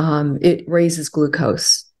 And it raises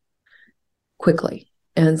glucose quickly.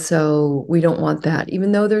 And so we don't want that,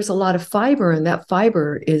 even though there's a lot of fiber, and that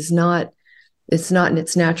fiber is not, it's not in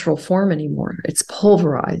its natural form anymore. It's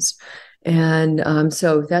pulverized. And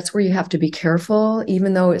so that's where you have to be careful,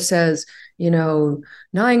 even though it says, 9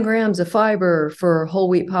 grams of fiber for whole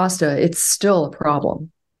wheat pasta, it's still a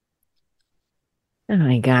problem. Oh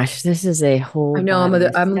my gosh, this is a whole. I know I'm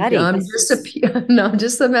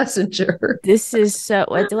just the messenger. This is so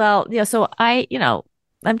well, so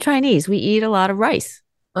I'm Chinese. We eat a lot of rice.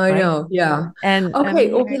 I know. Yeah. And okay.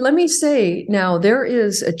 Let me say now, there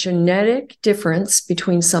is a genetic difference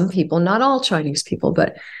between some people, not all Chinese people,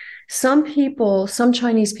 but some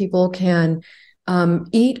Chinese people can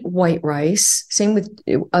eat white rice, same with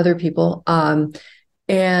other people.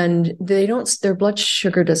 And their blood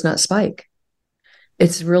sugar does not spike.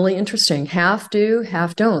 It's really interesting. Half do,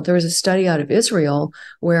 half don't. There was a study out of Israel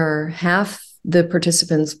where half the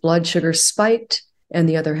participants' blood sugar spiked and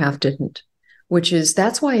the other half didn't,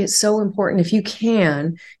 that's why it's so important. If you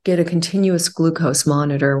can get a continuous glucose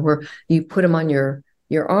monitor where you put them on your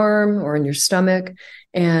arm or in your stomach,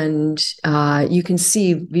 and you can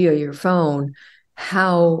see via your phone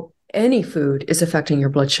how any food is affecting your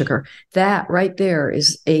blood sugar. That right there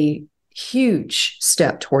is a huge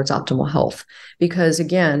step towards optimal health, because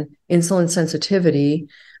again, insulin sensitivity,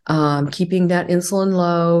 keeping that insulin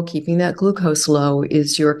low, keeping that glucose low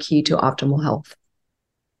is your key to optimal health.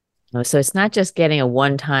 So it's not just getting a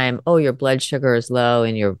one-time, your blood sugar is low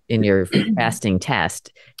in your fasting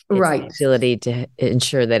test. It's right. The ability to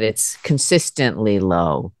ensure that it's consistently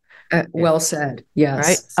low. Well said. Yes.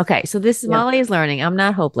 Right. Okay. So this is Molly is learning. I'm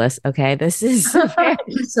not hopeless. Okay. This is so funny.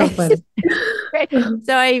 Great.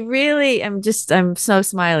 So I really am I'm so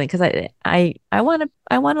smiling because I want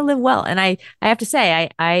to live well. And I have to say,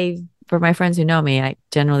 I for my friends who know me, I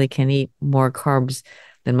generally can eat more carbs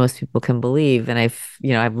than most people can believe. And I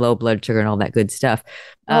have low blood sugar and all that good stuff.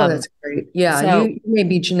 That's great. Yeah. So, you may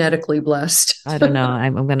be genetically blessed. I don't know.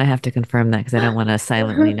 I'm going to have to confirm that because I don't want to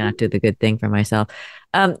silently not do the good thing for myself.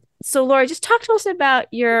 So Lori, just talk to us about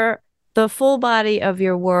the full body of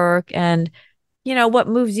your work and, what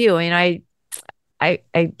moves you. I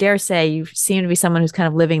dare say you seem to be someone who's kind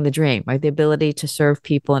of living the dream, right? The ability to serve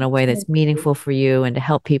people in a way that's meaningful for you and to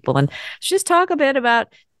help people. And just talk a bit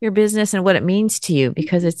about your business and what it means to you,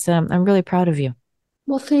 because I'm really proud of you.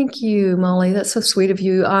 Well, thank you, Molly. That's so sweet of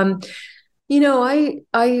you. I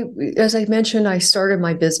as I mentioned, I started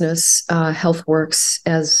my business, HealthWorks,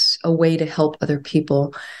 as a way to help other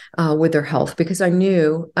people with their health, because I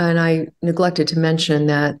knew, and I neglected to mention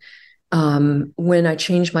that when I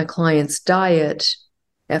changed my client's diet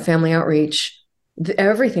at Family Outreach,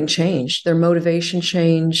 everything changed. Their motivation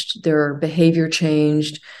changed, their behavior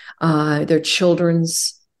changed, their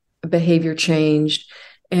children's behavior changed.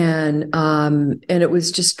 And it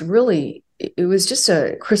was just really, it was just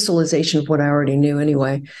a crystallization of what I already knew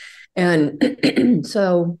anyway. And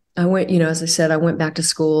so I went, as I said, I went back to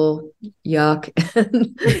school, yuck,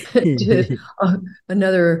 and did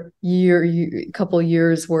another couple of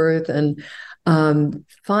years worth, and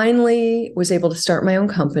finally was able to start my own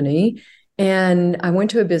company. And I went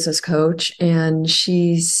to a business coach, and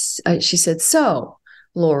she said, "So,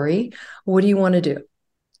 Lori, what do you want to do?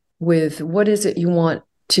 What is it you want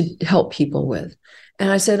to help people with?"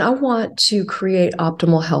 And I said, "I want to create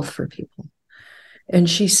optimal health for people." And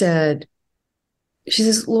she says,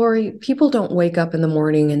 "Lori, people don't wake up in the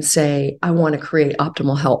morning and say, I want to create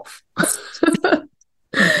optimal health."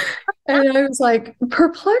 And I was like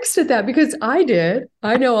perplexed at that, because I did.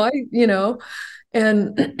 I know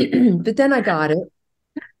and but then I got it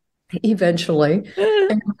eventually.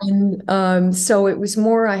 And so it was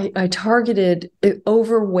more, I targeted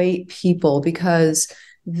overweight people, because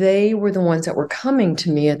they were the ones that were coming to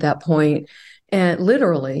me at that point, and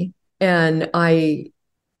literally, and I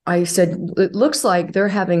said, it looks like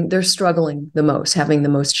they're struggling the most, having the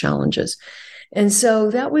most challenges. And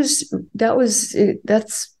so that's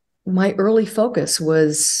my early focus,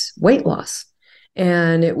 was weight loss.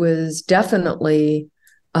 And it was definitely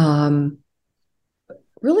really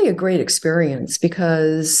a great experience,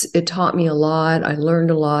 because it taught me a lot. I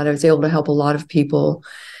learned a lot. I was able to help a lot of people.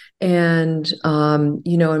 And,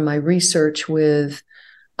 in my research with,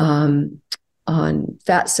 on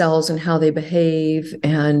fat cells and how they behave,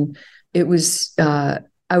 and I was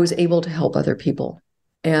able to help other people.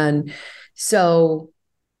 And so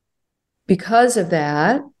because of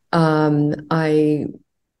that, I'm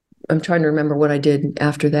trying to remember what I did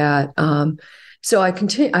after that. So I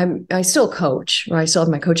continue, I still coach, or I still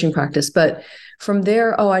have my coaching practice, but from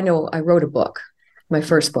there, I know I wrote a book, my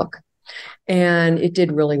first book, and it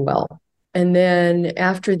did really well. And then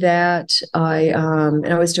after that, I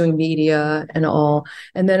was doing media and all.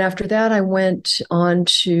 And then after that, I went on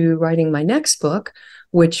to writing my next book,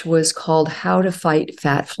 which was called How to Fight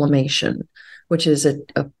Fatflammation, which is a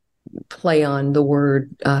play on the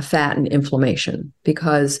word fat and inflammation,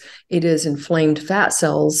 because it is inflamed fat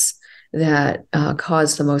cells that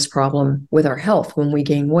cause the most problem with our health when we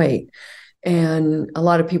gain weight. And a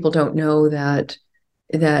lot of people don't know that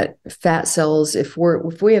fat cells, if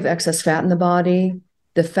we have excess fat in the body,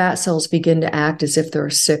 the fat cells begin to act as if they're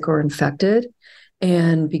sick or infected,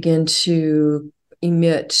 and begin to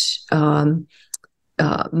emit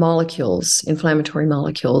molecules, inflammatory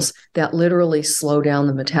molecules, that literally slow down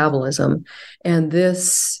the metabolism. And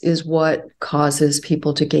this is what causes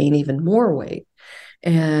people to gain even more weight.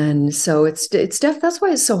 And so that's why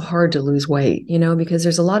it's so hard to lose weight, because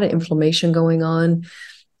there's a lot of inflammation going on.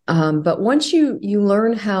 But once you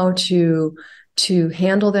learn how to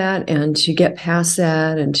handle that, and to get past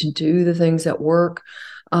that, and to do the things that work,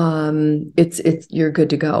 you're good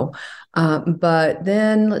to go. But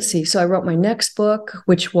then let's see. So I wrote my next book,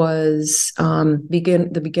 which was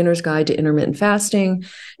The Beginner's Guide to Intermittent Fasting,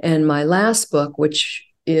 and my last book, which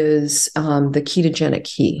is The Ketogenic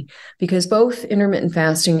Key, because both intermittent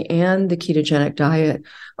fasting and the ketogenic diet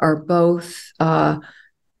are both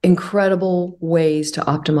incredible ways to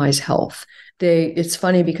optimize health. It's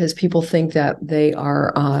funny, because people think that they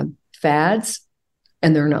are fads,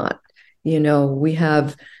 and they're not. We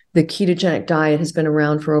have the ketogenic diet has been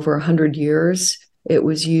around for over 100 years. It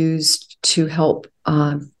was used to help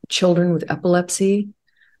children with epilepsy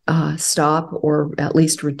stop, or at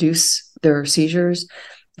least reduce their seizures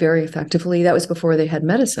very effectively. That was before they had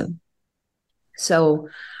medicine. So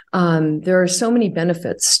there are so many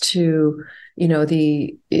benefits to,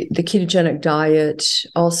 the ketogenic diet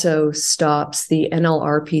also stops the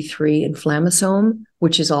NLRP3 inflammasome,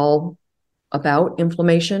 which is all about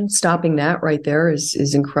inflammation. Stopping that right there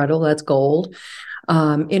is incredible. That's gold.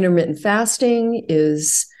 Intermittent fasting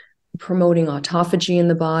is promoting autophagy in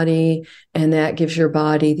the body, and that gives your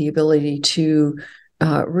body the ability to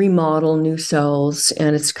remodel new cells.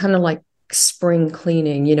 And it's kind of like spring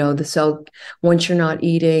cleaning. The cell, once you're not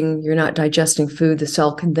eating, you're not digesting food,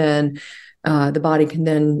 the body can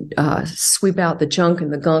then sweep out the junk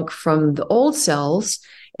and the gunk from the old cells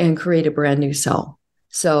and create a brand new cell.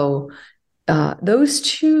 So those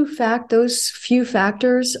few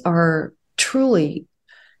factors are truly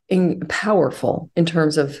powerful in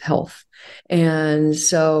terms of health. And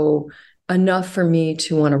so enough for me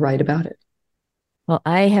to want to write about it. Well,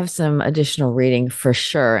 I have some additional reading for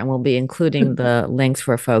sure, and we'll be including the links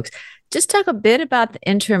for folks. just talk a bit about the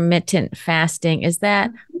intermittent fasting. Is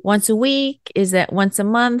that once a week? Is that once a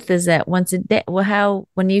month? Is that once a day? Well,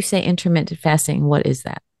 when you say intermittent fasting, what is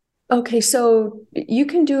that? Okay, so you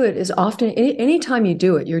can do it as often, anytime you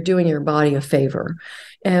do it, you're doing your body a favor.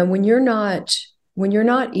 And when you're not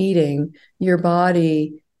eating, your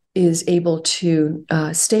body is able to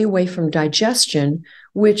stay away from digestion,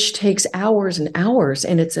 which takes hours and hours,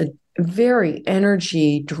 and it's a very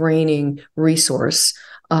energy draining resource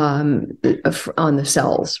on the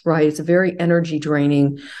cells, right? It's a very energy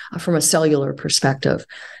draining from a cellular perspective.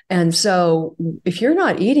 And so if you're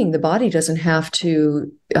not eating, the body doesn't have to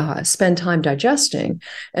spend time digesting.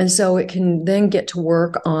 And so it can then get to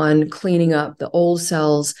work on cleaning up the old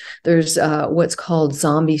cells. There's what's called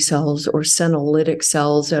zombie cells or senolytic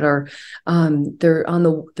cells that are,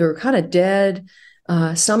 they're kind of dead.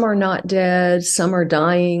 Some are not dead, some are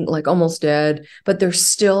dying, like almost dead, but they're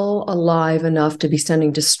still alive enough to be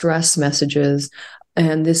sending distress messages.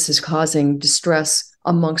 And this is causing distress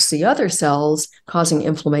amongst the other cells, causing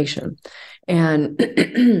inflammation.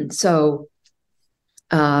 And so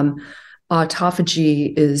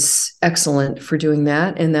autophagy is excellent for doing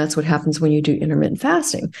that. And that's what happens when you do intermittent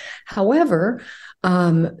fasting. However,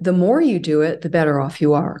 the more you do it, the better off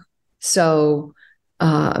you are. So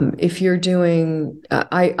if you're doing,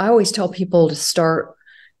 I always tell people to start,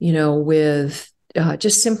 with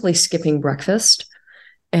just simply skipping breakfast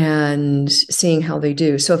and seeing how they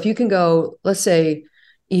do. So if you can go, let's say,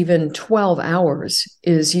 even 12 hours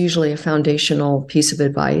is usually a foundational piece of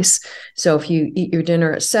advice. So if you eat your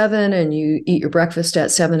dinner at 7 and you eat your breakfast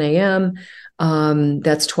at 7 a.m.,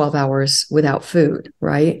 that's 12 hours without food,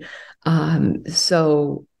 right?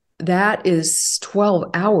 So that is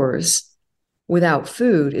 12 hours without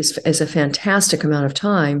food is a fantastic amount of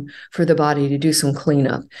time for the body to do some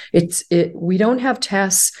cleanup. We don't have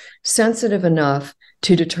tests sensitive enough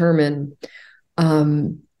to determine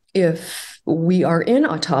if we are in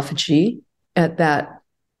autophagy at that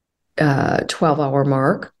 12-hour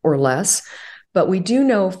mark or less. But we do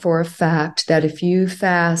know for a fact that if you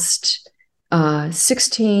fast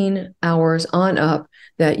 16 hours on up,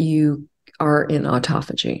 that you are in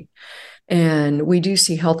autophagy. And we do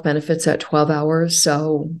see health benefits at 12 hours.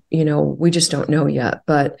 So, we just don't know yet.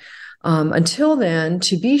 But until then,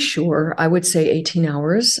 to be sure, I would say 18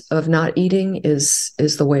 hours of not eating is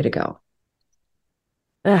the way to go.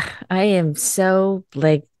 I am so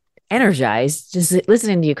energized just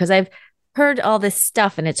listening to you because I've heard all this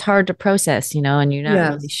stuff and it's hard to process, and you're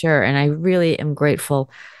not really sure. And I really am grateful.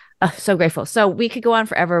 So grateful. So we could go on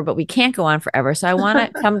forever, but we can't go on forever. So I want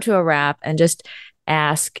to come to a wrap and just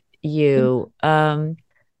ask you,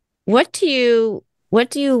 what do you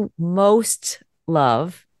most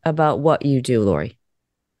love about what you do, Lori?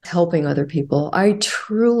 Helping other people. I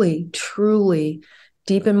truly, truly,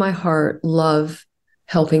 deep in my heart, love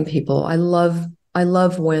helping people. I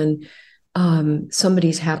love when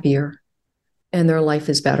somebody's happier and their life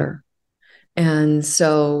is better. And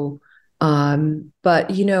so,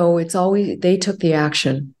 but it's always, they took the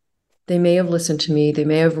action. They may have listened to me. They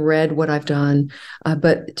may have read what I've done,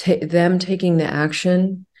 but them taking the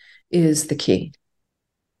action is the key.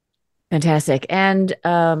 Fantastic. And,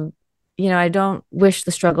 I don't wish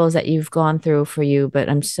the struggles that you've gone through for you, but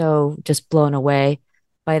I'm so just blown away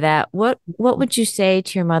by that. What would you say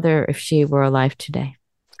to your mother if she were alive today?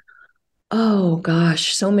 Oh,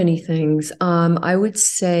 gosh, so many things. I would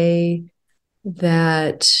say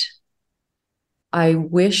that I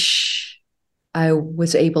wish I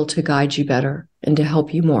was able to guide you better and to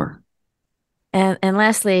help you more. And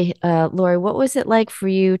lastly, Lori, what was it like for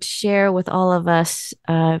you to share with all of us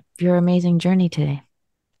your amazing journey today?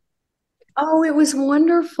 Oh, it was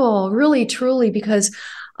wonderful, really, truly, because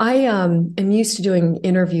I am used to doing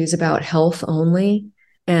interviews about health only,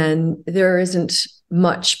 and there isn't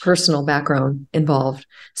much personal background involved.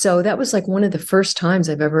 So that was like one of the first times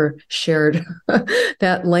I've ever shared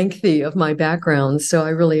that lengthy of my background. So I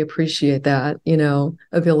really appreciate that,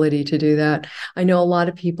 ability to do that. I know a lot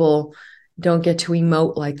of people don't get to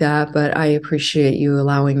emote like that, but I appreciate you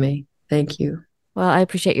allowing me. Thank you. Well, I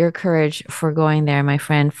appreciate your courage for going there, my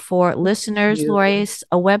friend. For listeners, Lori,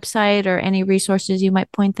 a website or any resources you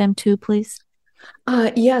might point them to, please?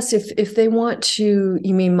 Yes, if they want to,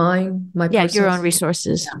 you mean mine? Your own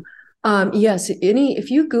resources. Yeah. Yes,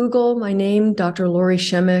 if you Google my name, Dr. Lori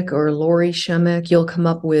Shemek or Lori Shemek, you'll come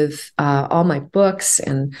up with all my books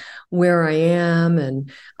and where I am,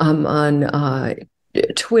 and on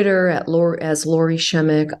Twitter as Lori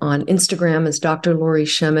Shemek, on Instagram as Dr. Lori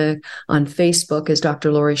Shemek, on Facebook as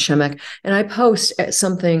Dr. Lori Shemek. And I post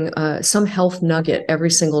something, some health nugget every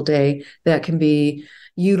single day that can be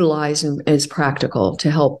utilize and is practical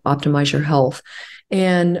to help optimize your health.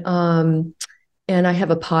 And I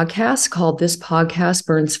have a podcast called This Podcast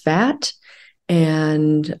Burns Fat.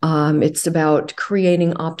 And it's about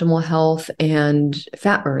creating optimal health and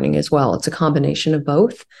fat burning as well. It's a combination of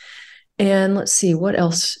both. And let's see, what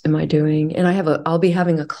else am I doing? And I'll be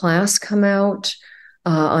having a class come out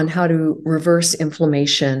on how to reverse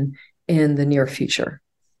inflammation in the near future.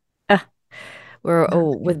 We're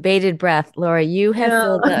with bated breath. Lori, you have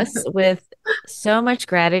filled us with so much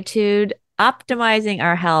gratitude, optimizing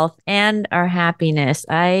our health and our happiness.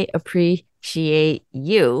 I appreciate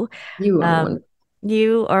you. You are wonderful.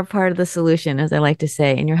 You are part of the solution, as I like to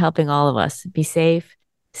say, and you're helping all of us be safe,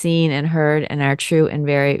 seen and heard, and our true and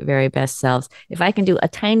very, very best selves. If I can do a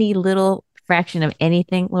tiny little fraction of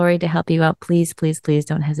anything, Lori, to help you out, please, please, please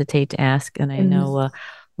don't hesitate to ask. And I know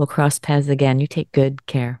we'll cross paths again. You take good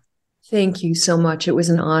care. Thank you so much. It was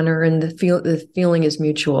an honor, and the feeling is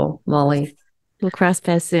mutual, Molly. We'll cross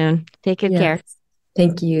paths soon. Take good care.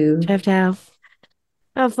 Thank you. Ciao, ciao.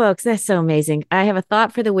 Oh, folks, that's so amazing. I have a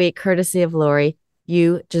thought for the week, courtesy of Lori.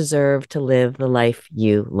 You deserve to live the life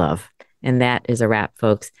you love. And that is a wrap,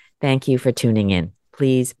 folks. Thank you for tuning in.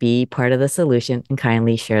 Please be part of the solution and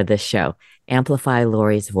kindly share this show. Amplify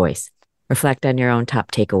Lori's voice. Reflect on your own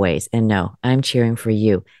top takeaways. And know, I'm cheering for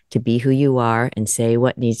you to be who you are and say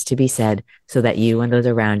what needs to be said so that you and those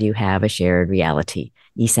around you have a shared reality.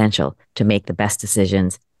 Essential to make the best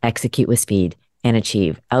decisions, execute with speed, and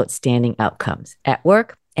achieve outstanding outcomes at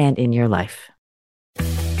work and in your life.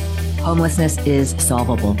 Homelessness is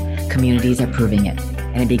solvable. Communities are proving it.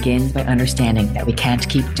 And it begins by understanding that we can't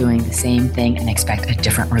keep doing the same thing and expect a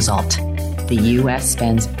different result. The U.S.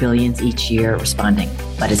 spends billions each year responding,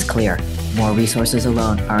 but it's clear more resources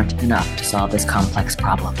alone aren't enough to solve this complex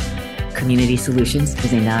problem. Community Solutions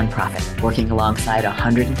is a nonprofit working alongside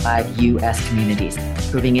 105 U.S. communities,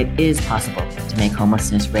 proving it is possible to make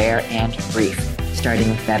homelessness rare and brief, starting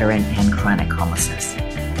with veteran and chronic homelessness.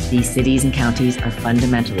 These cities and counties are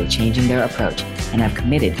fundamentally changing their approach and have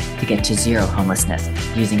committed to get to zero homelessness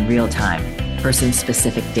using real-time,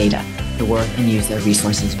 person-specific data to work and use their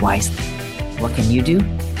resources wisely. What can you do?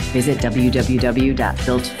 Visit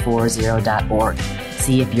www.built40.org.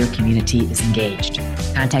 See if your community is engaged.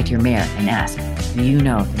 Contact your mayor and ask, do you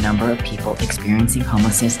know the number of people experiencing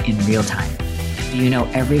homelessness in real time? Do you know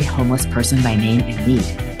every homeless person by name and need?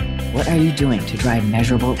 What are you doing to drive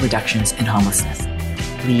measurable reductions in homelessness?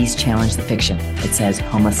 Please challenge the fiction that says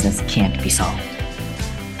homelessness can't be solved.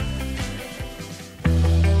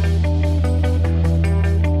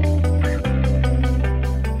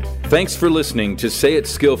 Thanks for listening to Say It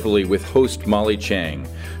Skillfully with host Molly Tschang.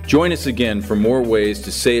 Join us again for more ways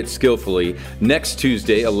to say it skillfully next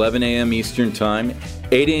Tuesday, 11 a.m. Eastern Time,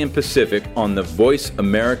 8 a.m. Pacific on the Voice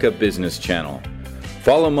America Business Channel.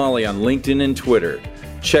 Follow Molly on LinkedIn and Twitter.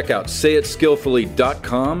 Check out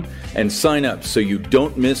sayitskillfully.com and sign up so you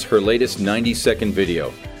don't miss her latest 90-second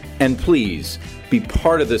video. And please, be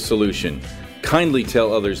part of the solution. Kindly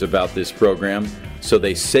tell others about this program so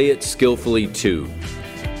they say it skillfully too.